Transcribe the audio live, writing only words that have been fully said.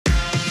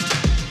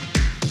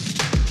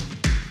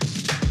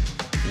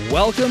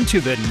Welcome to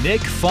the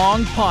Nick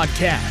Fong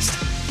Podcast.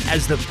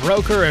 As the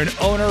broker and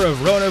owner of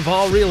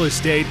Ronaval Real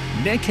Estate,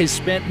 Nick has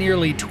spent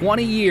nearly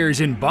 20 years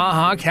in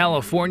Baja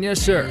California,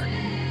 sir.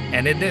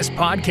 And in this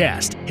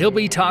podcast, he'll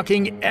be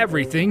talking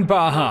everything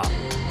Baja,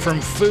 from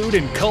food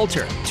and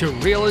culture to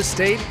real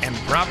estate and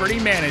property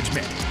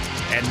management.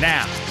 And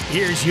now,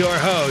 here's your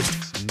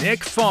host,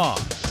 Nick Fong.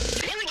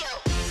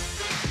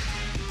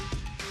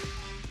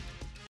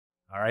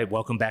 All right,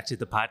 welcome back to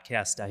the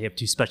podcast. I have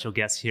two special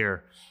guests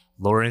here,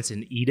 Lawrence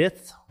and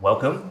Edith.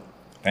 Welcome.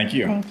 Thank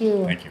you. Thank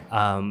you. Thank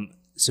you.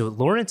 So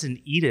Lawrence and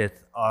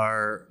Edith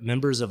are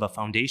members of a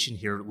foundation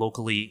here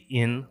locally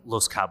in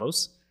Los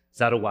Cabos,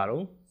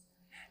 Sarahuaro.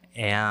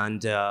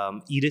 And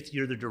Edith,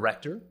 you're the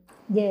director.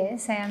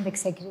 Yes, I am the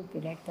executive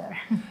director.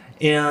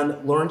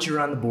 And Lawrence,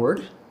 you're on the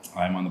board.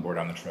 I'm on the board,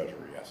 on the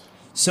treasurer, yes.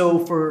 So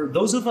for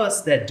those of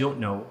us that don't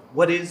know,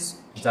 what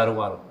is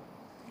Sarahuaro?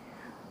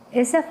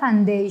 It's a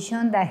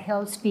foundation that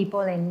helps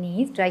people in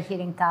need right here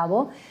in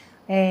Cabo.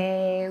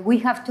 We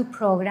have two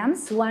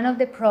programs. One of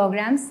the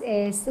programs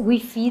is we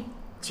feed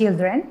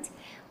children.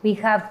 We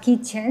have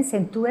kitchens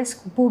in two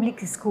public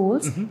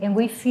schools, and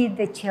we feed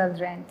the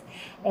children.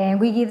 And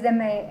we give them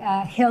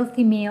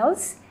healthy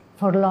meals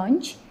for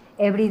lunch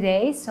every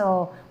day.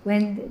 So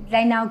when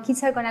right now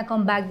kids are gonna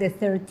come back the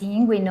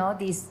 13th, we know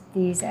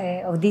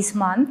this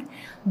month.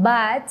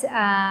 But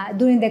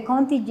during the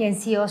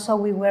contingency also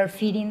we were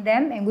feeding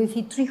them, and we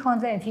feed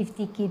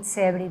 350 kids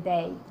every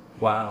day.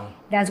 Wow.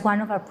 That's one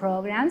of our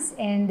programs.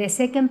 And the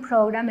second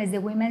program is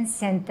the Women's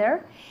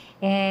Center.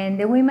 And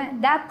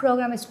that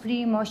program is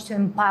pretty much to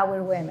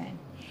empower women.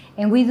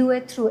 And we do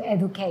it through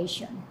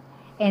education.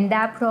 And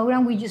that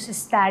program we just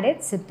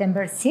started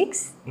September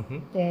 6th,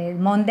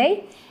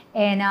 Monday.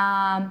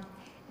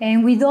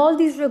 And with all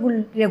these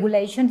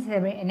regulations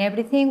and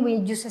everything, we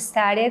just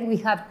started. We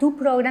have two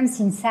programs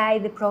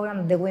inside the program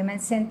of the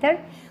Women's Center,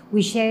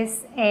 which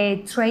is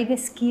a trade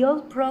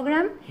skill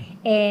program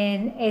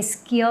and a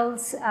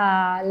skills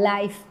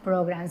life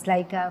programs,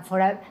 like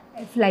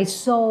like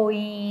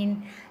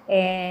sewing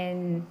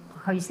and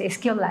how you say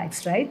skill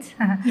lives, right?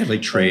 Yeah,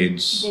 like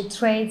trades. The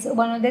trades.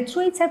 One of the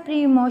trades are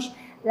pretty much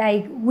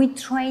like we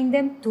train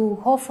them to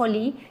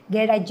hopefully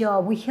get a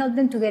job. We help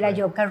them to get a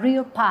job,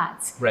 career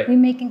paths. Right. We're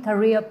making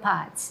career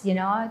paths, through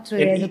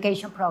the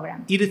education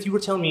program. Edith, you were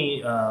telling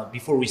me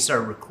before we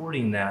started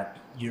recording that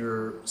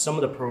some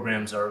of the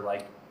programs are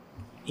like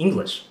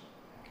English.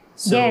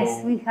 So,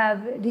 yes, we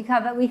have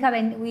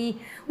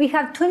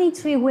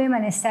 23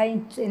 women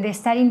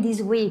starting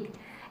this week.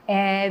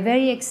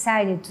 Very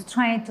excited to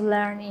try to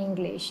learn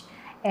English.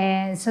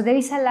 And so there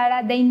is a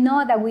lot they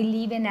know that we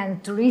live in a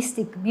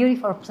touristic,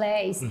 beautiful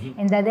place,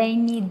 and that they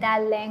need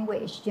that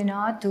language,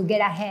 to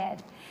get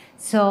ahead.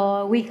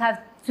 So we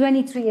have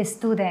 23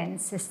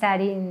 students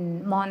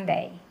starting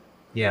Monday.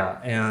 Yeah,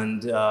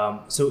 and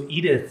so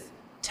Edith,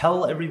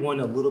 tell everyone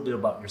a little bit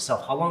about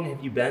yourself. How long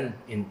have you been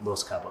in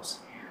Los Cabos?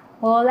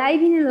 Well, I've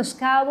been in Los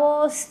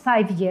Cabos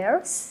 5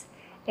 years,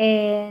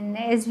 and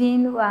it's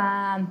been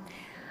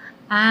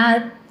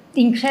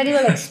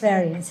incredible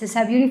experience. It's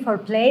a beautiful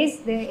place.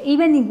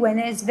 Even when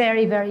it's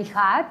very, very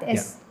hot,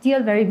 it's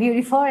still very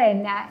beautiful,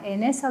 and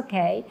it's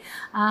okay.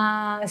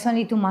 It's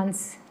only 2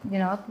 months,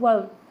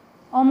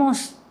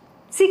 almost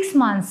 6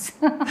 months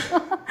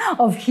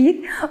of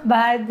heat,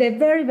 but the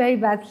very, very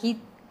bad heat,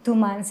 2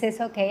 months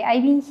is okay.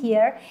 I've been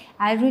here.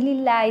 I really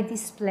like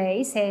this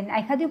place, and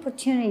I had the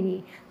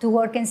opportunity to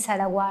work in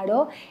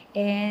Sarahuaro,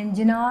 and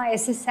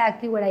it's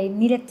exactly where I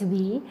needed to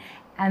be.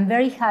 I'm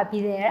very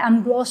happy there.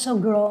 I'm also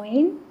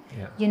growing.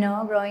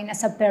 Growing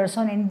as a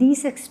person, and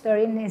this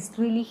experience is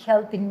really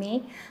helping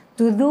me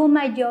to do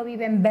my job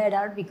even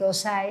better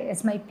because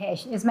it's my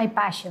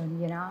passion.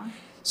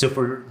 So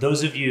for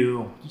those of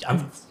you, I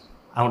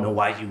don't know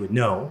why you would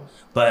know,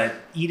 but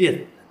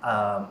Edith,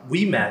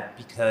 we met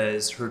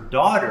because her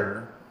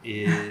daughter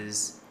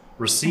is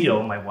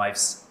Rocio, my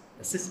wife's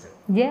assistant.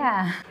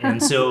 Yeah.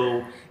 And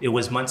so it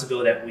was months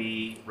ago that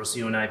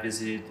Rocio and I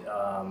visited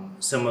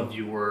some of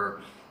your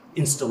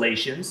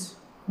installations.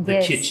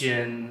 The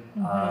kitchen,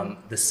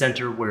 the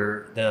center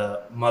where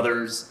the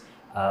mothers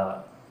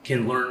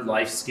can learn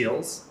life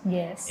skills.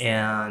 Yes.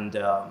 And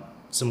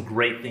some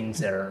great things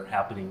that are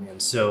happening. And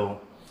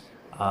so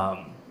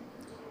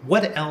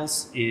what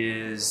else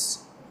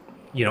is,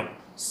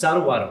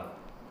 Sarahuaro?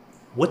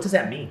 What does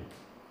that mean?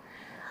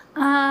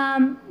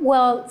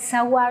 Well,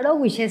 saguaro,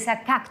 which is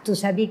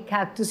a big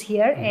cactus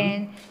here,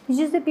 and it's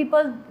just the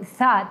people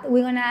thought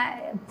we're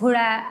gonna put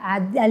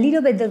a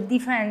little bit of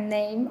different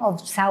name of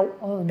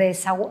the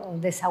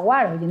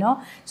saguaro,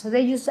 So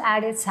they just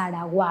added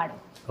Sarahuaro.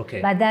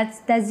 Okay. But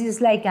that's just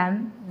like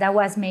that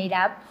was made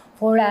up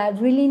for a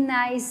really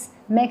nice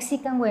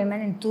Mexican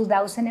woman in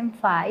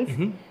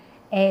 2005.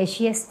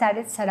 She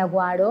started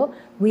Sarahuaro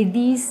with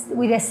the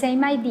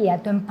same idea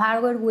to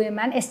empower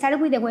women. It started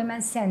with the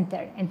Women's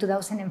Center in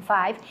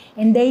 2005,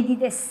 and they did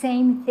the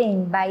same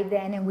thing by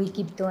then, and we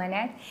keep doing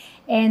it.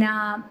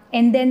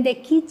 And then the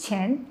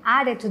kitchen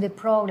added to the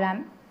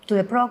program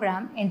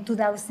in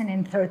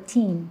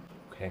 2013.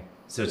 Okay,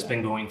 so it's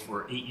been going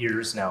for 8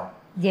 years now.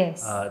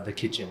 Yes. The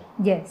kitchen.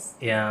 Yes.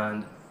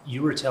 And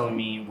you were telling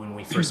me when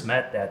we first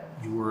met that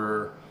you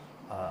were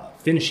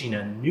finishing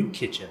a new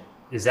kitchen.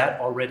 Is that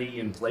already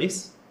in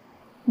place?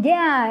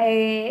 Yeah,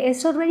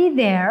 it's already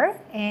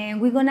there,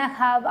 and we're gonna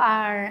have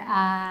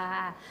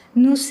our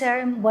new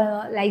ceremony.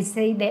 Well, like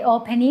say the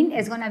opening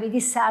is gonna be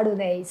this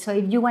Saturday. So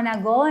if you wanna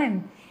go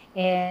and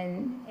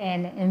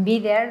be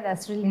there,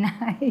 that's really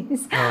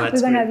nice. Oh,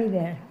 that's we're gonna great. be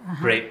there.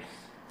 Great,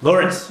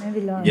 Lawrence.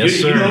 Maybe Lawrence. Yes,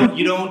 sir.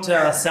 You don't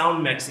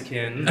sound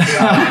Mexican.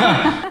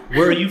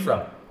 Where are you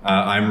from?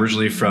 I'm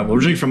originally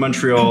from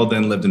Montreal,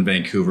 then lived in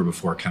Vancouver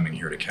before coming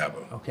here to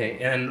Cabo. Okay,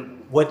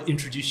 and what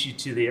introduced you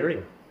to the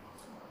area?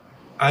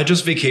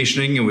 Just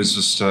vacationing. It was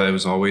just it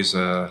was always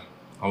a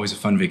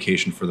fun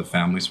vacation for the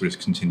family. So we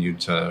just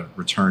continued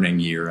returning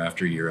year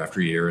after year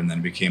after year, and then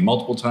it became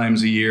multiple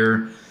times a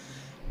year.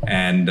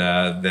 And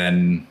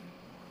then,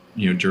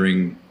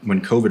 during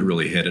when COVID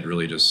really hit, it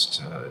really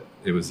just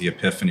it was the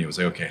epiphany. It was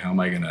like, okay,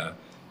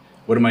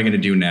 what am I gonna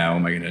do now? How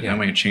am I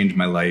gonna change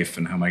my life,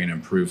 and how am I gonna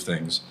improve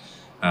things?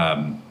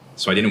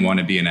 So I didn't want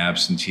to be an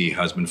absentee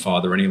husband,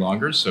 father any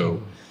longer.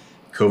 So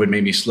COVID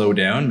made me slow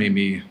down, made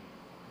me,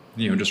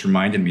 just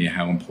reminded me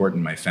how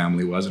important my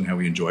family was and how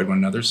we enjoyed one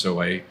another.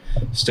 So I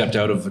stepped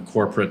out of the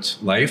corporate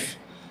life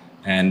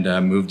and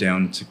moved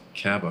down to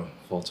Cabo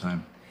full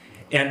time.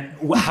 And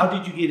how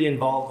did you get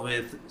involved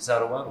with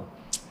Sarahuaro?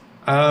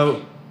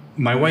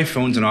 My wife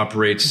owns and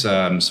operates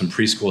some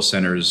preschool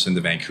centers in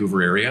the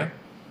Vancouver area.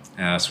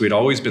 So we'd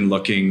always been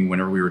looking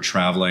whenever we were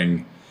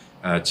traveling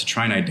to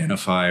try and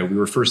identify. We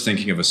were first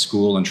thinking of a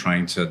school and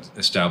trying to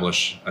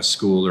establish a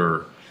school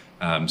or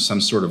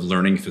some sort of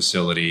learning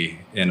facility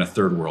in a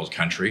third world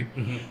country.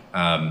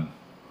 Mm-hmm.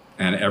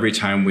 And every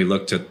time we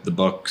looked at the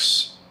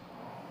books,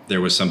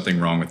 there was something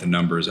wrong with the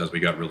numbers. As we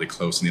got really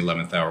close in the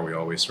 11th hour, we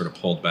always sort of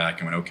pulled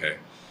back and went, okay,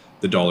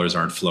 the dollars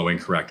aren't flowing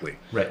correctly.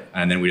 Right.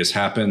 And then we just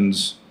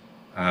happened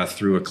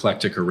through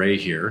Eclectic Array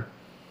here.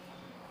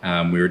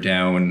 We were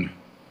down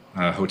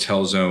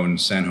Hotel Zone,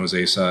 San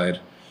Jose side,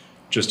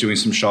 just doing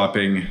some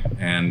shopping,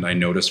 and I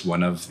noticed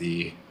one of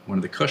the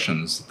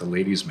cushions that the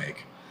ladies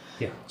make.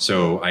 Yeah.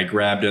 So I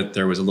grabbed it.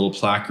 There was a little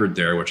placard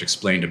there which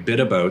explained a bit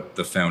about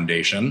the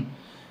foundation,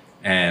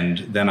 and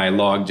then I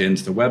logged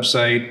into the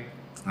website,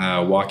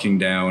 walking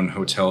down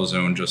Hotel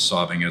Zone, just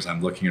sobbing as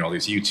I'm looking at all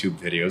these YouTube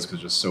videos because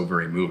it's just so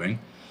very moving.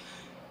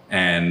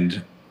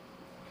 And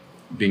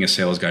being a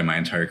sales guy my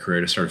entire career,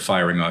 I just started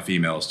firing off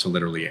emails to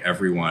literally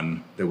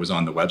everyone that was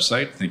on the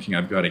website, thinking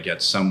I've got to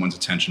get someone's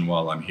attention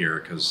while I'm here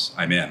because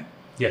I'm in.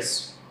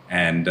 Yes.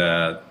 And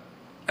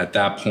at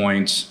that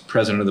point,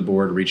 president of the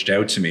board reached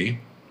out to me,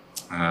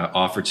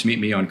 offered to meet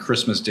me on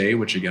Christmas Day,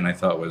 which again I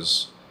thought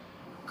was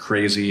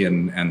crazy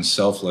and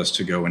selfless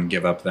to go and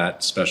give up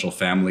that special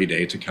family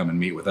day to come and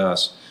meet with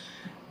us.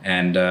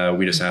 And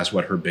we just asked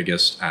what her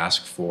biggest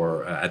ask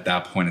for at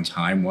that point in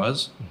time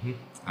was. Mm-hmm.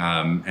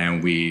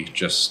 And we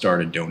just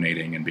started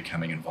donating and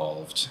becoming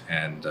involved.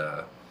 And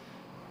that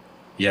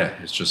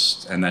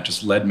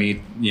just led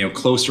me,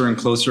 closer and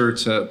closer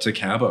to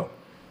Cabo.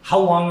 How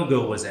long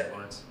ago was that,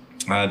 Lawrence?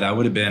 That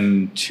would have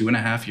been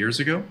 2.5 years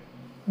ago.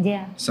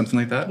 Yeah. Something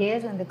like that.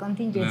 Yes, when the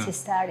contingency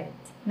started.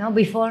 No,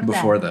 before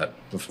that.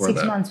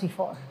 6 months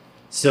before.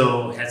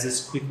 So has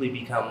this quickly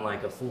become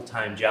like a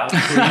full-time job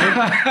for you?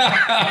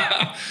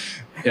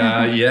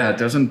 Yeah, it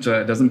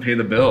doesn't pay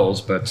the bills,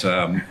 but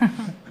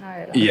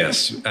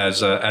yes,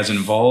 as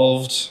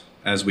involved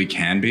as we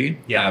can be,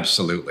 yeah.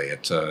 Absolutely.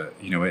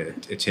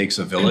 It takes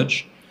a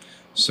village,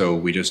 so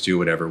we just do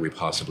whatever we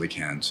possibly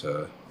can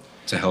to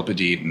help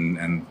Edith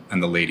and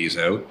the ladies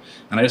out.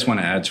 And I just want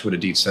to add to what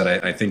Edith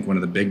said. I think one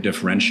of the big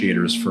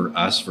differentiators for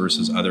us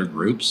versus other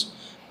groups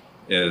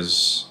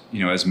is,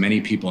 as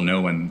many people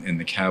know in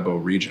the Cabo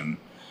region,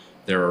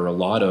 there are a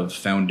lot of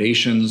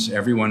foundations.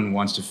 Everyone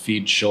wants to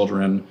feed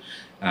children.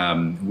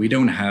 We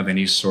don't have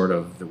any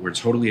we're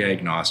totally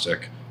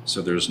agnostic.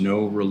 So there's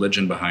no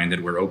religion behind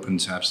it. We're open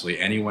to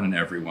absolutely anyone and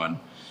everyone.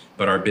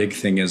 But our big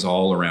thing is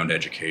all around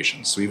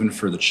education. So even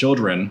for the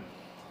children,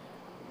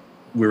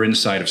 we're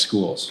inside of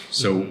schools.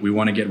 So we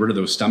want to get rid of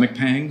those stomach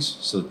pangs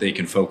so that they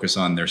can focus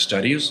on their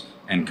studies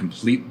and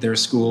complete their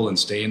school and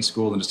stay in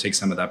school and just take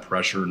some of that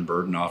pressure and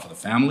burden off of the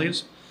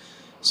families.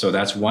 So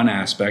that's one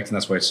aspect, and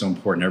that's why it's so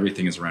important.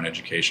 Everything is around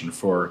education.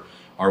 For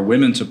our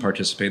women to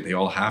participate, they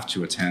all have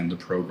to attend the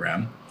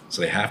program.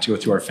 So they have to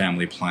go through our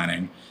family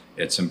planning.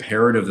 It's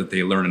imperative that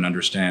they learn and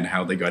understand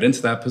how they got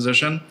into that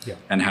position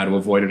and how to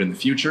avoid it in the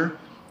future.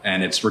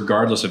 And it's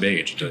regardless of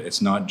age.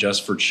 It's not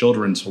just for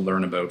children to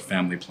learn about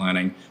family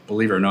planning.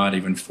 Believe it or not,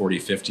 even 40,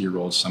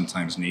 50-year-olds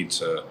sometimes need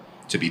to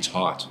be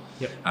taught.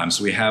 Yep.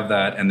 So we have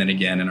that. And then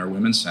again, in our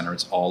Women's Center,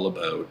 it's all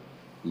about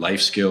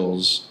life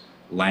skills,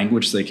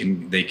 language they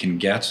can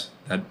get,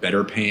 that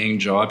better paying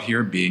job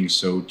here being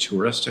so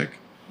touristic.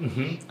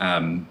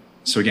 Mm-hmm.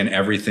 So again,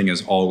 everything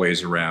is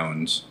always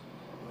around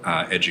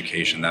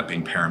education, that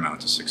being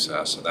paramount to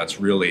success. So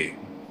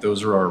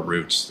those are our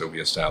roots that we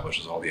establish,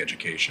 is all the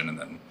education, and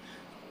then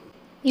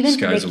even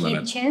sky's to the the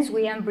limit. kitchens,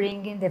 we are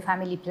bringing the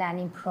family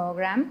planning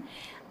program.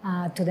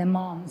 to the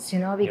moms,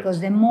 because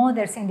the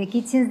mothers and the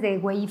kitchens, the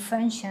way it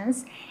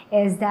functions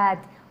is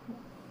that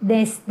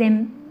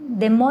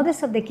the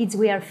mothers of the kids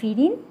we are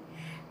feeding,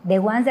 the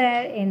ones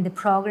that are in the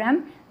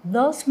program,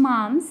 those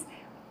moms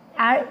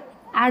are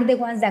the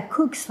ones that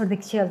cooks for the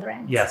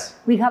children. Yes.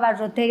 We have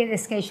a rotated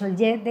schedule.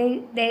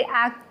 They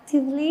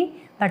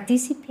actively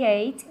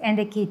participate in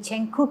the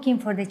kitchen cooking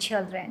for the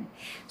children.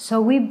 So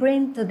we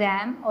bring to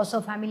them also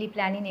family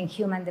planning and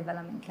human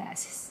development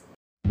classes.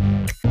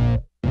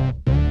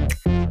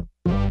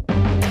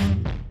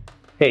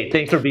 Hey,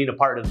 thanks for being a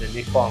part of the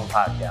Nick Fong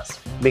Podcast.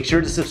 Make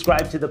sure to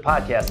subscribe to the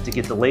podcast to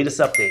get the latest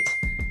updates.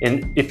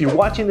 And if you're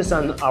watching this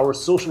on our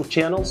social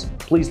channels,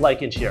 please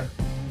like and share.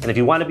 And if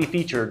you want to be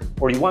featured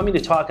or you want me to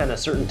talk on a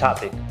certain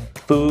topic,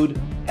 food,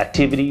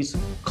 activities,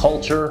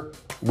 culture,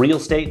 real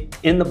estate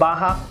in the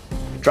Baja,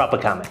 drop a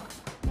comment.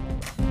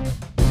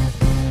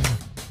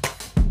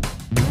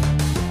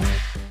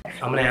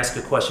 I'm going to ask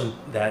a question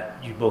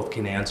that you both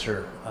can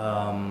answer.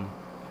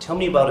 Tell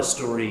me about a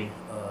story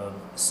of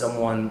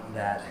someone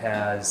that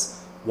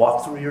has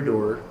walked through your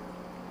door,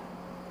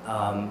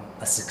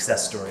 a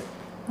success story.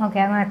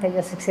 Okay, I'm going to tell you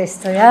a success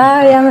story.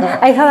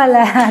 I have a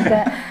lot.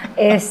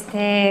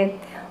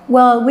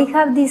 Well, we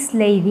have this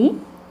lady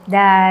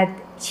that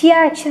she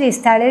actually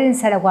started in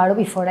Sarahuaro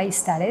before I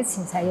started,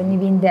 since I only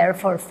been there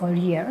for 4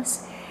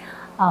 years.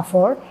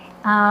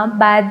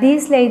 But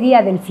this lady,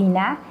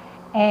 Adelfina,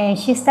 and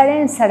she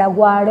started in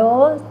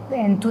Sarahuaro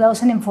in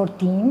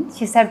 2014.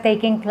 She started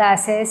taking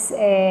classes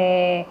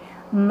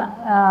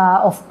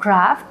of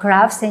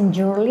crafts and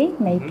jewelry,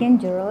 making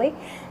jewelry.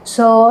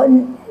 So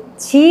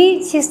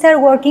she started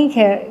working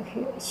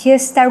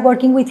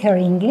with her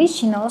English.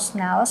 She knows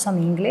now some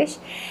English.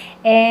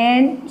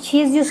 And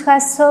she just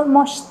has so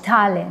much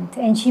talent,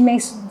 and she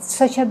makes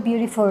such a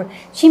beautiful,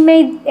 she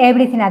made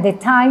everything at the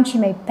time. She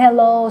made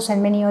pillows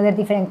and many other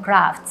different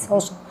crafts,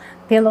 also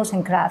pillows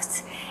and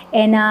crafts.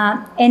 And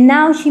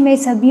now she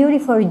makes a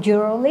beautiful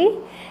jewelry,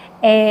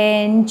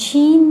 and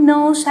she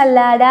knows a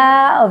lot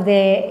of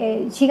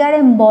she got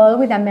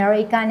involved with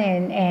American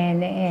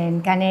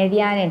and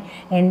Canadian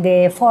and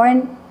the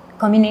foreign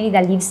community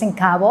that lives in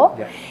Cabo.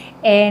 Yeah.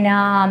 And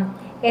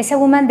it's a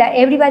woman that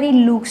everybody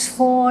looks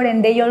for,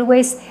 and they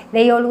always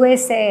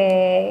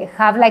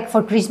have, like,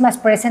 for Christmas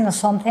present or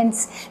something,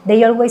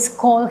 they always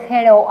call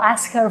her or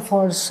ask her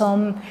for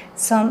some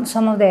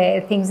of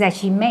the things that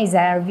she makes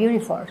that are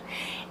beautiful.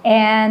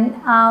 And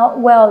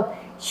well,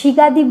 she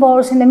got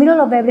divorced in the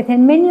middle of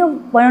everything. I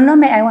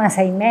want to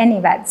say many,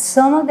 but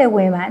some of the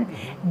women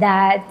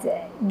that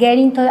get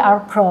into our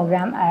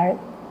program are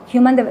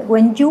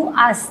when you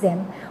ask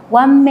them,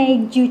 what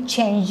made you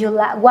change your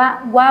life?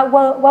 What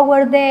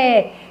were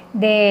the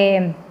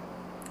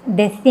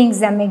things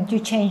that made you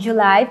change your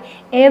life?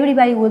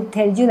 Everybody will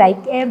tell you,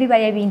 like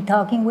everybody I've been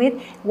talking with,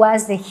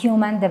 was the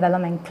human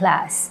development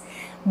class.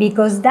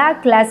 Because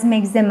that class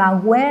makes them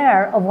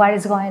aware of what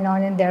is going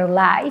on in their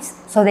lives,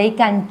 so they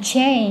can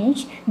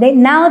change.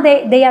 Now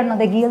they are not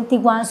the guilty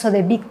ones or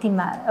the victim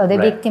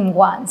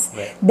ones.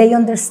 Right. They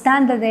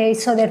understand that there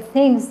is other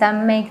things that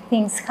make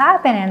things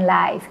happen in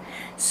life.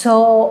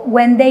 So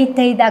when they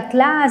take that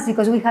class,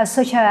 because we have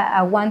such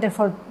a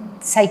wonderful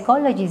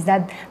psychologists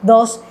that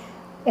those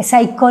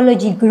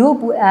psychology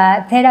group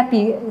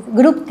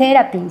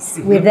therapies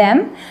with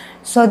them,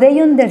 so they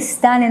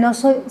understand. And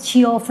also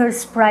she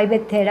offers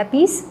private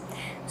therapies.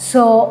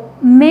 So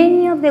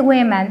many of the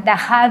women that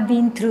have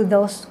been through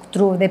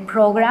the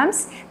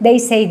programs, they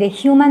say the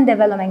human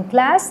development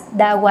class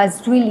that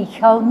was really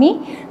helped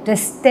me to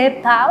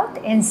step out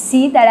and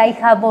see that I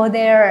have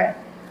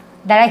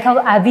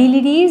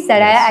abilities,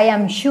 that I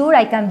am sure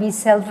I can be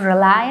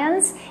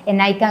self-reliant,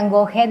 and I can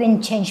go ahead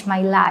and change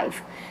my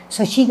life.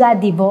 So she got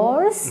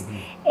divorced,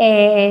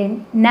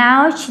 and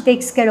now she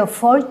takes care of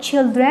 4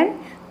 children.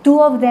 2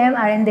 of them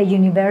are in the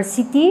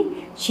university.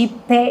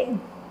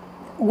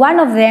 One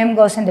of them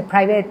goes in the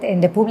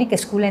public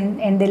school,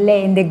 and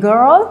the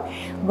girl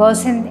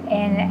goes in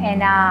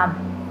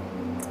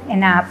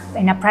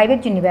a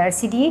private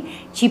university.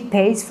 She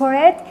pays for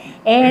it,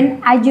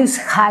 and I just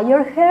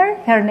hire her.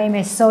 Her name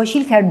is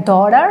Sochil, her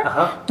daughter,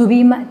 to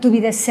be my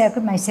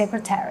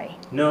secretary.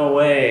 No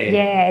way.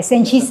 Yes,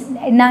 and she's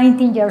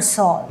 19 years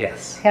old.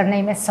 Yes. Her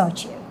name is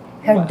Sochil,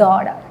 her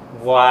daughter.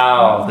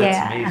 Wow, that's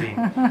amazing.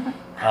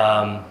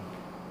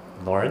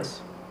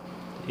 Lawrence,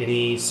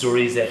 any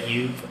stories that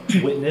you've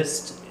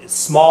witnessed,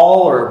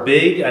 small or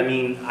big? I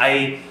mean,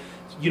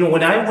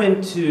 when I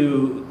went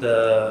to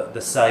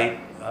the site,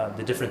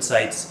 the different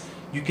sites,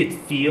 you could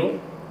feel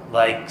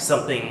like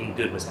something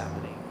good was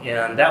happening.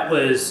 And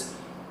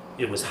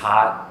it was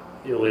hot,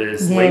 it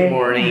was late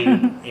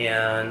morning,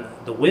 and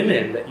the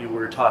women that you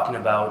were talking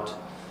about,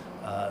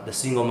 the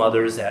single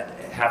mothers that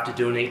have to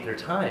donate their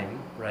time,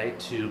 right,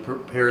 to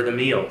prepare the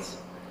meals.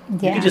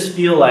 Yeah. You could just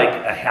feel like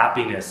a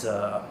happiness,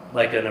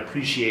 like an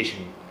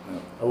appreciation,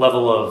 a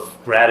level of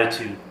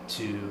gratitude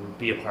to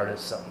be a part of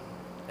something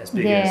as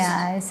big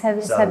as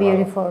it's a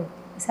beautiful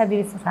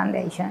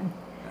foundation.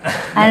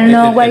 I don't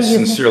know what you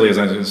sincerely, as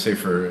I was going to say,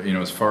 for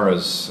as far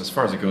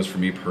as it goes for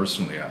me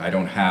personally, I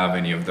don't have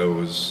any of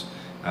those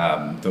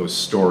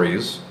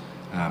stories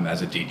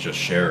as Edith just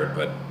shared,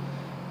 but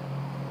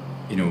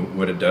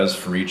what it does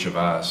for each of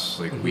us,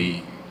 like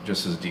we,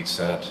 just as Edith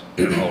said,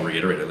 and I'll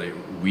reiterate it, like,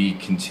 we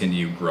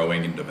continue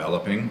growing and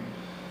developing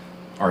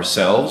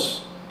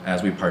ourselves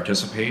as we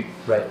participate.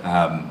 Right.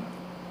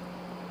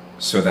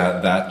 So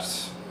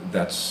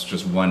that's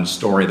just one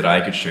story that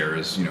I could share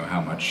is,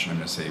 how much, I'm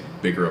going to say,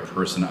 bigger a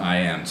person I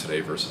am today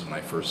versus when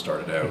I first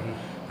started out.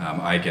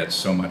 I get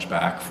so much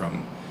back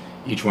from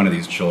each one of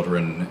these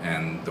children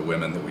and the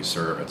women that we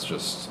serve.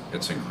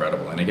 It's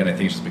incredible. And again, I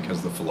think it's just because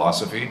of the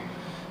philosophy.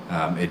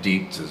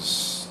 Edith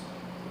is,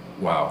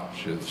 wow,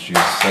 she's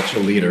such a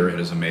leader. It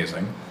is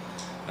amazing.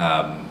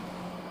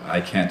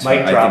 I can't tell.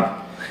 Mic drop.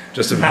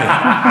 Just a minute.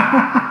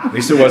 At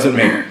least it wasn't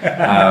me.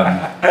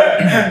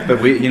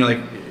 But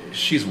we,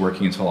 she's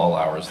working until all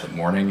hours of the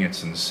morning.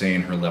 It's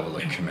insane, her level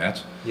of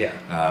commit. Yeah.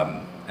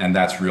 And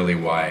that's really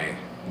why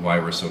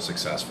we're so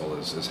successful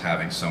is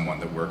having someone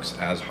that works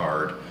as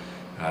hard,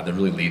 that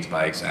really leads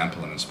by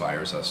example and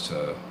inspires us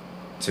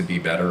to be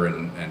better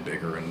and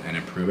bigger and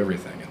improve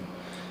everything. And,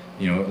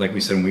 like we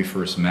said when we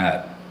first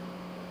met,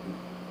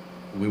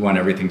 we want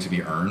everything to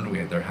be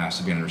earned. There has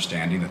to be an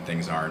understanding that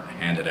things aren't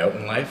handed out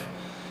in life.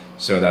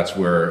 So that's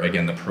where,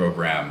 again, the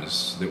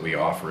programs that we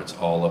offer, it's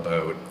all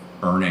about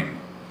earning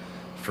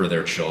for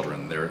their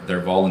children. They're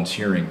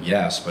volunteering,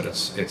 yes, but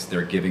it's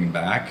they're giving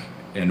back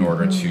in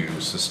order to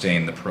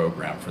sustain the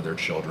program for their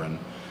children,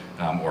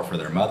 or for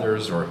their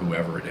mothers or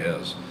whoever it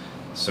is.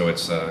 So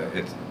it's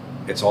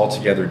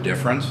altogether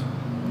different,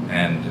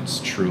 and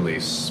it's truly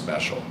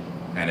special,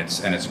 and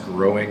it's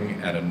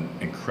growing at an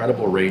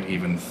incredible rate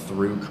even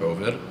through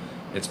COVID.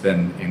 It's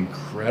been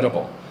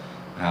incredible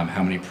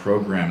how many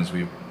programs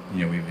we've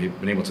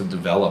been able to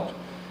develop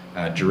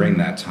during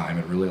that time.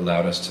 It really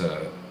allowed us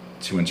to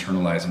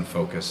internalize and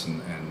focus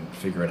and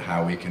figure out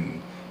how we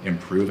can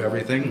improve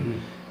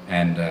everything.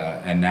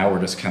 And now we're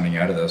just coming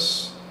out of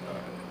this.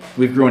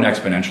 We've grown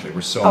exponentially.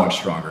 We're so much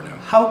stronger now.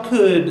 How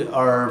could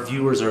our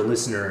viewers or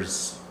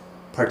listeners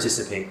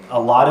participate? A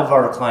lot of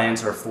our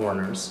clients are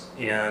foreigners,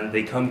 and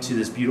they come to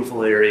this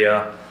beautiful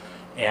area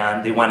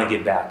and they want to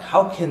give back.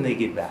 How can they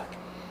give back?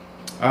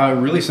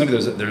 Really simply,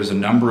 there's a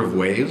number of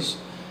ways.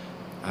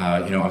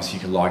 Obviously you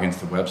can log into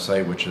the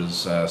website, which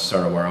is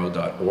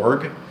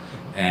sarahuaro.org,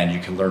 and you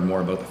can learn more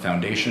about the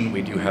foundation.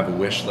 We do have a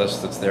wish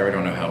list that's there. I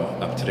don't know how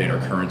up to date or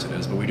current it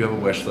is, but we do have a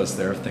wish list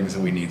there of things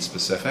that we need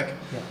specific.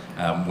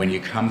 Yeah. When you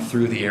come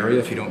through the area,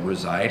 if you don't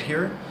reside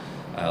here,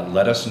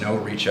 let us know,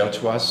 reach out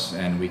to us,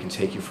 and we can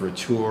take you for a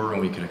tour,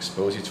 and we can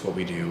expose you to what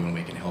we do, and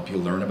we can help you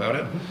learn about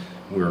it.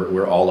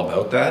 We're all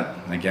about that.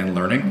 Again,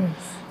 learning.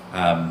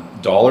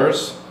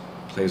 Dollars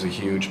plays a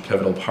huge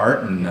pivotal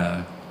part, and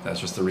that's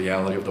just the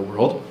reality of the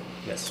world.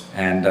 Yes.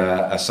 And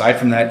aside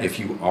from that, if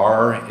you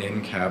are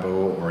in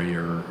Cabo, or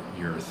you're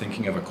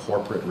thinking of a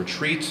corporate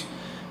retreat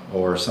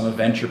or some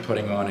event you're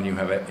putting on and you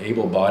have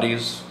able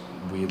bodies,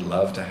 we'd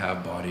love to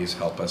have bodies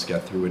help us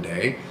get through a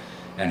day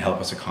and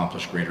help us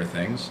accomplish greater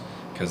things,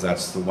 because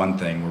that's the one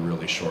thing we're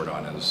really short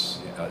on, is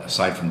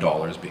aside from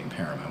dollars being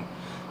paramount,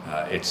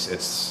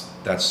 it's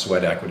that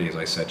sweat equity, as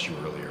I said to you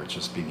earlier. It's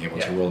just being able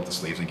to roll up the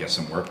sleeves and get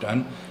some work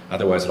done.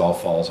 Otherwise, it all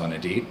falls on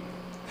Edith.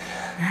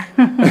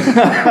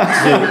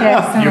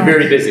 You're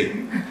very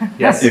busy.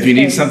 Yes. If you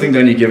need something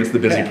done, you give it to the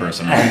busy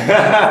person.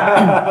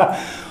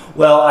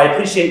 Well, I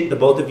appreciate the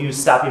both of you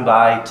stopping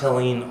by,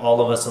 telling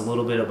all of us a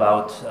little bit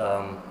about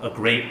a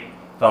great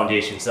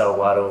foundation,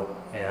 Sarahuaro,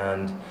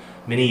 and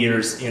many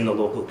years in the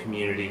local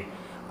community.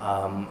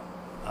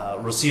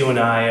 Rocio and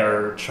I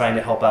are trying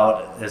to help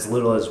out as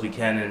little as we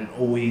can, and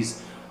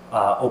always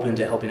open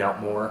to helping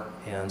out more.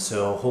 And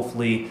so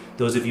hopefully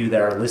those of you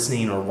that are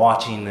listening or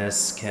watching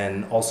this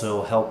can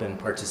also help and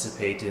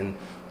participate in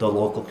the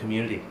local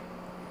community.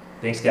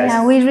 Thanks, guys.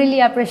 Yeah, we really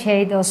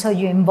appreciate also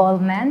your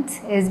involvement.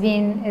 It's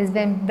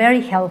been very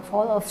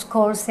helpful. Of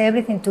course,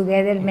 everything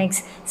together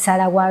makes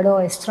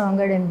Sarahuaro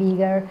stronger and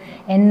bigger,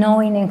 and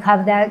knowing and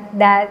have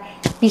that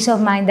peace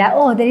of mind that,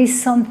 there is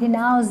something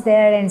else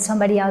there and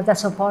somebody else that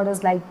supports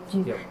us like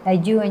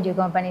you and your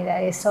company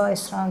that is so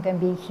strong and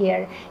big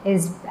here.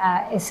 It's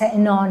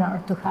an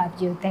honor to have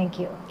you. Thank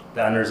you.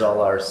 The honor is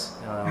all ours.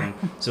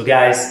 So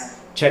guys,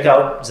 check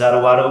out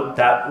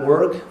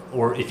sarahuaro.org,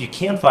 or if you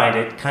can't find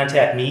it,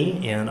 contact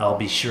me and I'll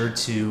be sure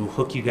to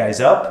hook you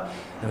guys up.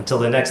 And until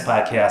the next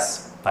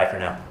podcast, bye for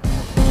now.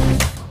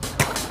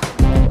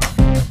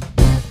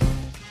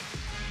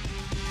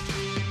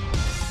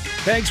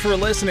 Thanks for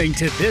listening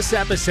to this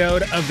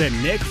episode of the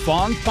Nick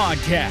Fong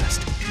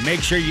Podcast.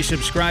 Make sure you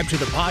subscribe to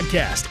the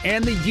podcast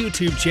and the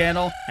YouTube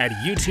channel at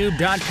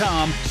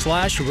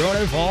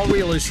youtube.com/Ronaval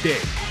Real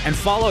Estate, and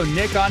follow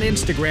Nick on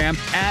Instagram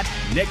at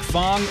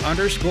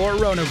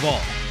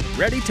NickFong_Ronaval.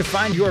 Ready to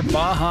find your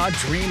Baja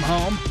dream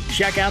home?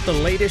 Check out the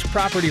latest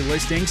property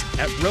listings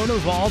at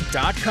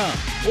ronaval.com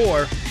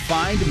or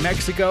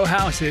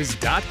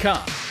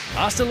findmexicohouses.com.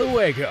 Hasta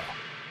luego.